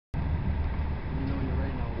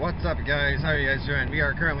What's up, guys? How are you guys doing? We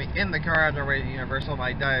are currently in the car on our way to Universal. My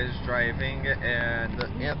dad is driving, and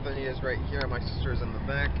Anthony is right here. My sister's in the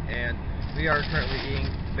back, and we are currently eating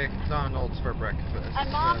McDonald's for breakfast. And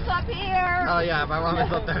Mom's up here! Oh yeah, my mom is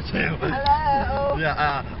up there too. Hello!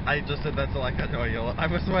 Yeah, I just did that so I could know you. I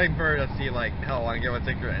was waiting for her to see like how long it would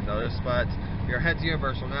take her to notice, but we are heading to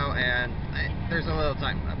Universal now, and there's a little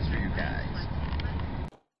time lapse for you guys.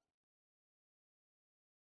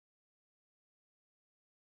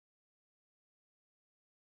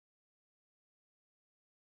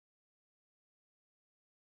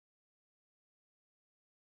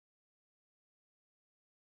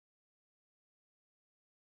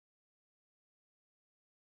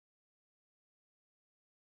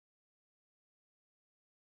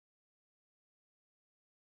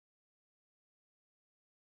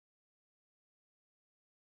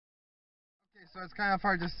 Okay, so it's kind of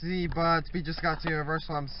hard to see, but we just got to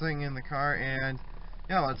Universal. I'm sitting in the car, and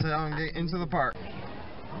yeah, let's head on and get into the park.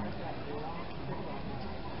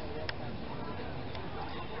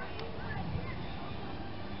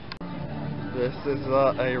 This is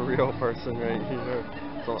a real person right here.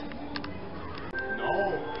 So no.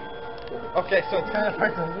 Okay, so it's kind of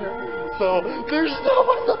hard to hear. So there's no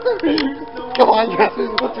one up there. Come on, guys,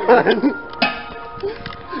 let's run.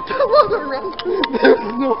 Come on, run. There's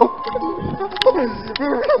no one. No one is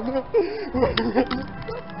here.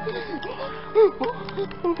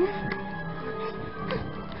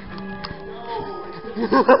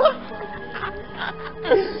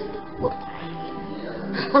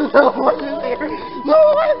 No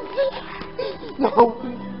one's here. No.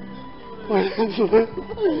 What is this?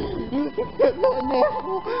 It's not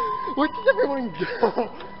normal. Where did everyone go?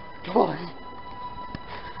 Come on.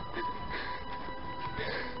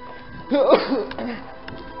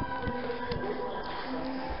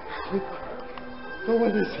 No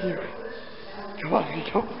one is here. Come on,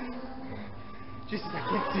 go. Jesus, I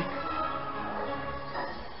can't see.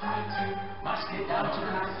 Must get down to the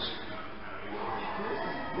house.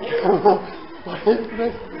 What is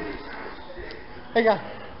this? Hey guys,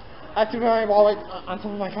 I threw my wallet on top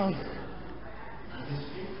of my phone.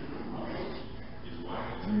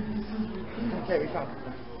 Okay, we found it.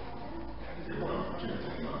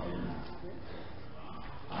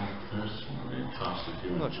 I personally entrusted you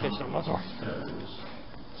Look, fish on my door.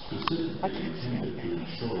 I can't see anything.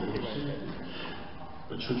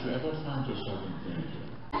 But should you ever find yourself in danger?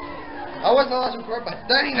 I wasn't allowed to record, but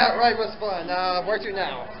dang, that ride was fun. Where to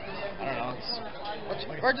now? I don't know.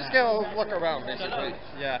 We're just gonna look around, basically.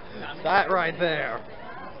 Yeah, that right there.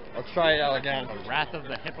 Let's try it out again. The Wrath of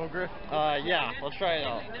the Hippogriff? Yeah, let's try it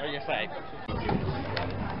out. What do you say?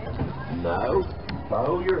 No,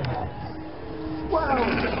 bow your head. What?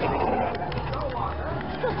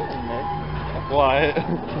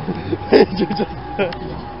 You just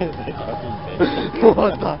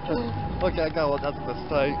what the? Okay, I got one. That's the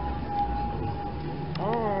sight.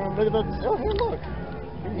 Oh, look at that. Oh, hey, look.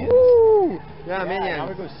 Woo! Yeah, minions. Now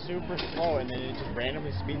it goes super slow and then it just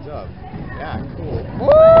randomly speeds up. Yeah, cool. Woo!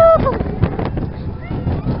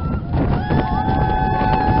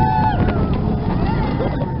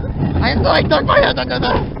 I stuck my head under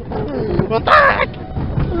that. What the heck?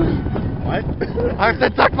 What? I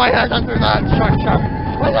said stuck my head under that structure.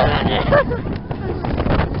 What the heck?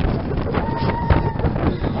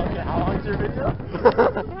 Okay, how long's your video?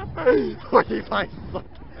 45 seconds.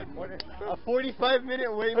 A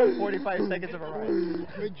 45-minute wait for 45 seconds of a ride.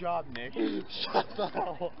 Good job, Nick. Shut the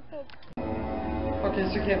hell up. Okay,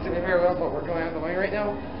 so you can't see me very well, but we're going out of the way right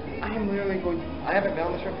now. I am literally going. I haven't been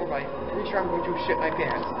on this trip before, but I'm pretty sure I'm going to shit my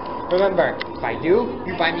pants. Remember, if I do,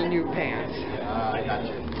 you buy me new pants. I got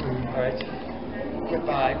you. Alright.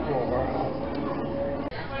 Goodbye, Grover.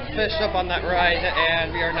 Fished up on that ride,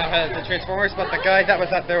 and we are now headed to Transformers, but the guy that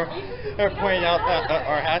was out there pointing out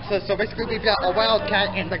our hats. So basically, we've got a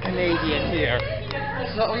Wildcat and the Canadian here.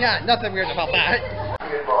 So yeah, nothing weird about that.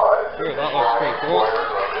 Ooh, that looks pretty cool.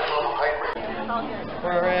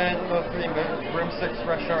 We're in the room 6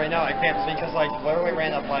 restaurant right now. I can't see because like literally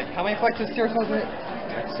ran up like how many flights of stairs was it?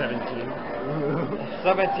 Like 17.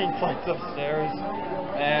 17 flights of stairs,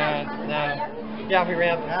 and yeah, we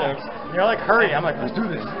ran up the stairs. You're like, hurry. I'm like, let's do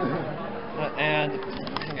this. And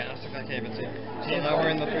yeah, I can't even see. So now we're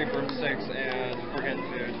in the 3-room 6, and we're getting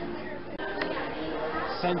food.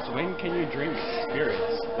 Since when can you drink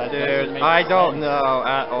spirits? That Dude, I don't know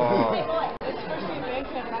at all.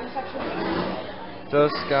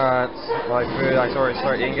 Just got my food. I already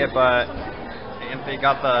started eating it, but Anthony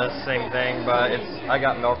got the same thing. But I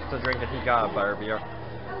got milk to drink, and he got a butter beer.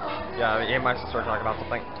 Yeah, me and my sister were talking about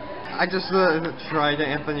something. I just tried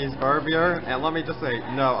Anthony's bar beer, and let me just say,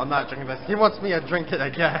 no, I'm not drinking this. He wants me to drink it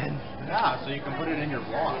again. Yeah, so you can put it in your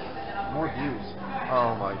vlog. More views.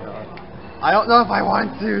 Oh my god. I don't know if I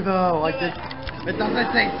want to though. Like it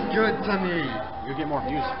doesn't taste good to me. You'll get more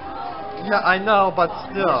views. Yeah, I know, but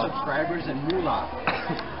More still. subscribers and moolah.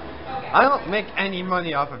 I don't make any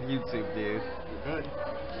money off of YouTube, dude. You're good.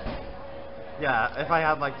 Yeah, if I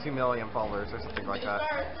had like 2 million followers or something like that.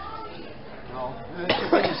 No,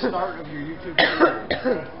 it's like the start of your YouTube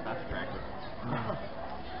career. That's attractive.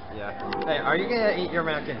 Yeah. Hey, are you gonna eat your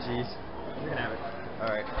mac and cheese? You can have it.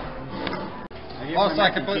 Alright. I gave Also, my I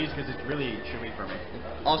mac can and put- cheese because it's really chewy for me.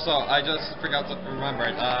 Also, I just forgot to remember,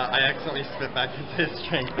 I accidentally spit back into his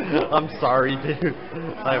drink. I'm sorry, dude.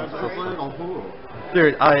 I'm so sorry.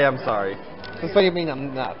 Dude, I am sorry. What do you mean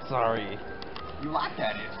I'm not sorry? You laughed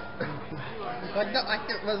at it. Like, no, I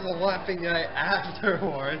was laughing at it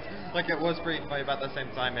afterwards. Like, it was pretty funny, but at the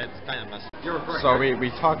same time, it's kind of messed up. You're correct. So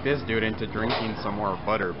we talked this dude into drinking some more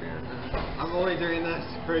butter beer. I'm only doing this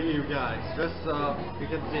for you guys, just so you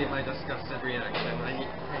can see my disgusted reaction.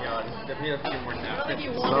 Hang on, give me a few more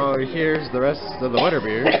napkins. So here's the rest of the butter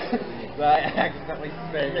beer That I accidentally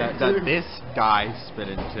spit that into. this guy spit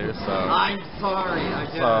into. So I'm sorry, I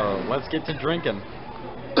get so let's get to drinking.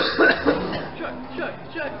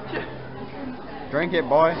 Drink it,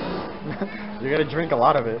 boy. You're gonna drink a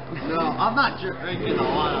lot of it. No, I'm not drinking a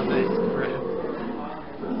lot of this crap.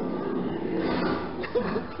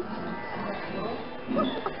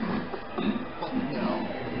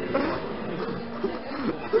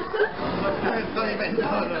 I don't even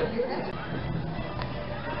know that.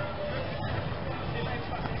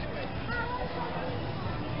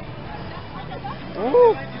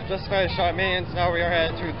 Woo! Just finished our mains, now we are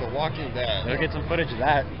headed to The Walking Dead. We'll get some footage of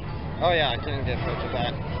that. Oh yeah, I can get footage of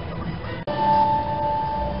that.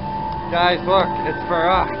 Guys, look, it's for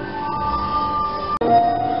us.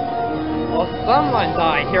 Well, someone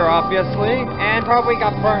died here, obviously, and probably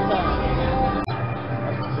got burned up.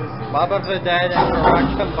 Bob of the Dead and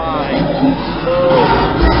Barack combined.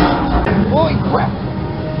 Holy crap!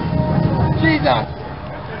 Jesus!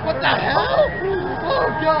 What the hell? Oh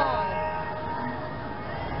god!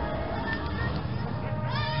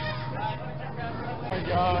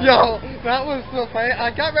 Yo, that was so funny. I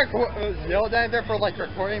got yelled at there for like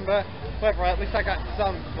recording, but whatever. At least I got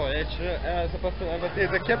some footage as opposed to but dude,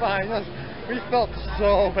 the kid behind us, we felt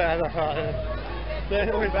so bad about it.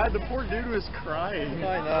 Really bad. The poor dude was crying.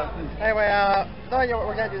 I know. Anyway, no, you know what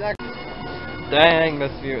we're gonna do next. Dang,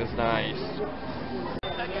 this view is nice.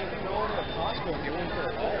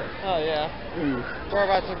 Oh yeah. We're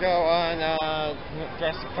about to go on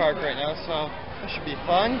Jurassic Park right now, so it should be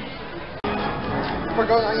fun. We're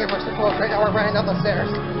going on Universal Close right now. We're running up the stairs.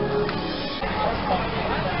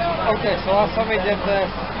 Okay, so last time we did this.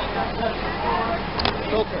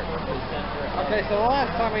 Filter. Okay, so the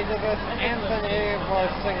last time we did this, Anthony was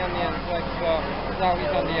singing the insect, so now he's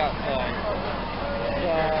on the outside. So,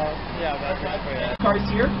 yeah, that's basically it. Cars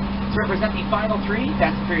here to represent the final three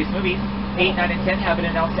Fast and Furious movies. 8, 9, and 10 have been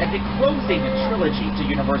announced as the closing trilogy to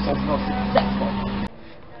Universal's most successful.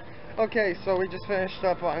 Okay, so we just finished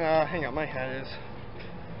up on, hang on, my head is,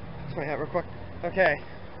 that's my head real quick. Okay,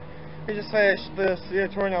 we just finished this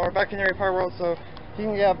tour, now we're back in Harry Potter World, so you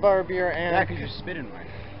can get bar beer and... Yeah, because you're spitting mine.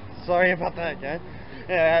 Sorry about that again.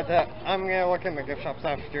 Yeah, I'm gonna look in the gift shops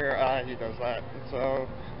after he does that, so,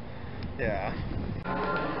 yeah.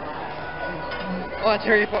 Oh, it's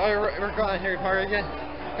Harry Potter, we're going on Harry Potter again.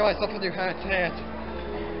 Got myself a new hat.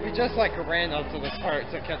 We just, like, ran up to this part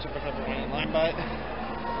to catch up with everyone in line, but...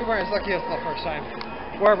 we weren't as lucky as the first time.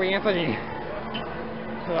 Where are we, Anthony?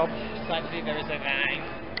 Well, sadly there is a line.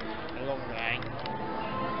 A long line.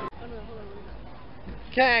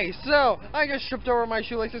 Okay, so I just tripped over my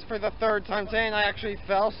shoelaces for the third time today and I actually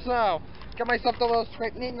fell, so got myself a little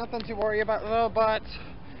scrape knee, nothing to worry about though, but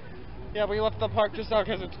yeah, we left the park just now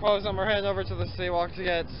because it's closed and we're heading over to the Seawalk to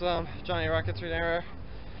get some Johnny Rockets for dinner.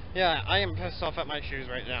 Yeah, I am pissed off at my shoes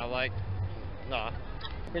right now, like, nah.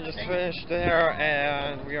 We just finished dinner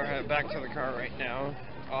and we are headed back to the car right now.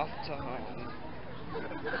 Off to home.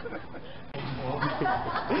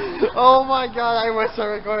 Oh my god, I wish I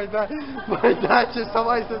recorded that. My dad just told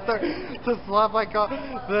my sister to slap like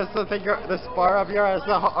this bar up here as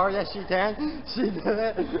hard as she can. She did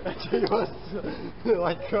it and she was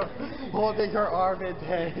like holding her arm in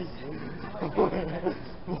pain.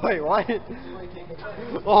 Wait, what?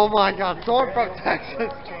 Oh my god, someone from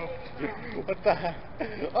Texas. What the heck?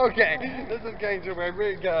 Okay, this is getting too weird.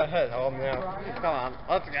 We gotta head home now. Come on,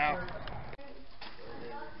 let's go.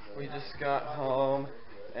 We just got home.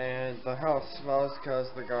 And the house smells because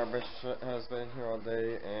the garbage has been here all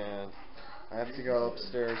day, and I have to go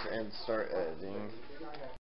upstairs and start editing.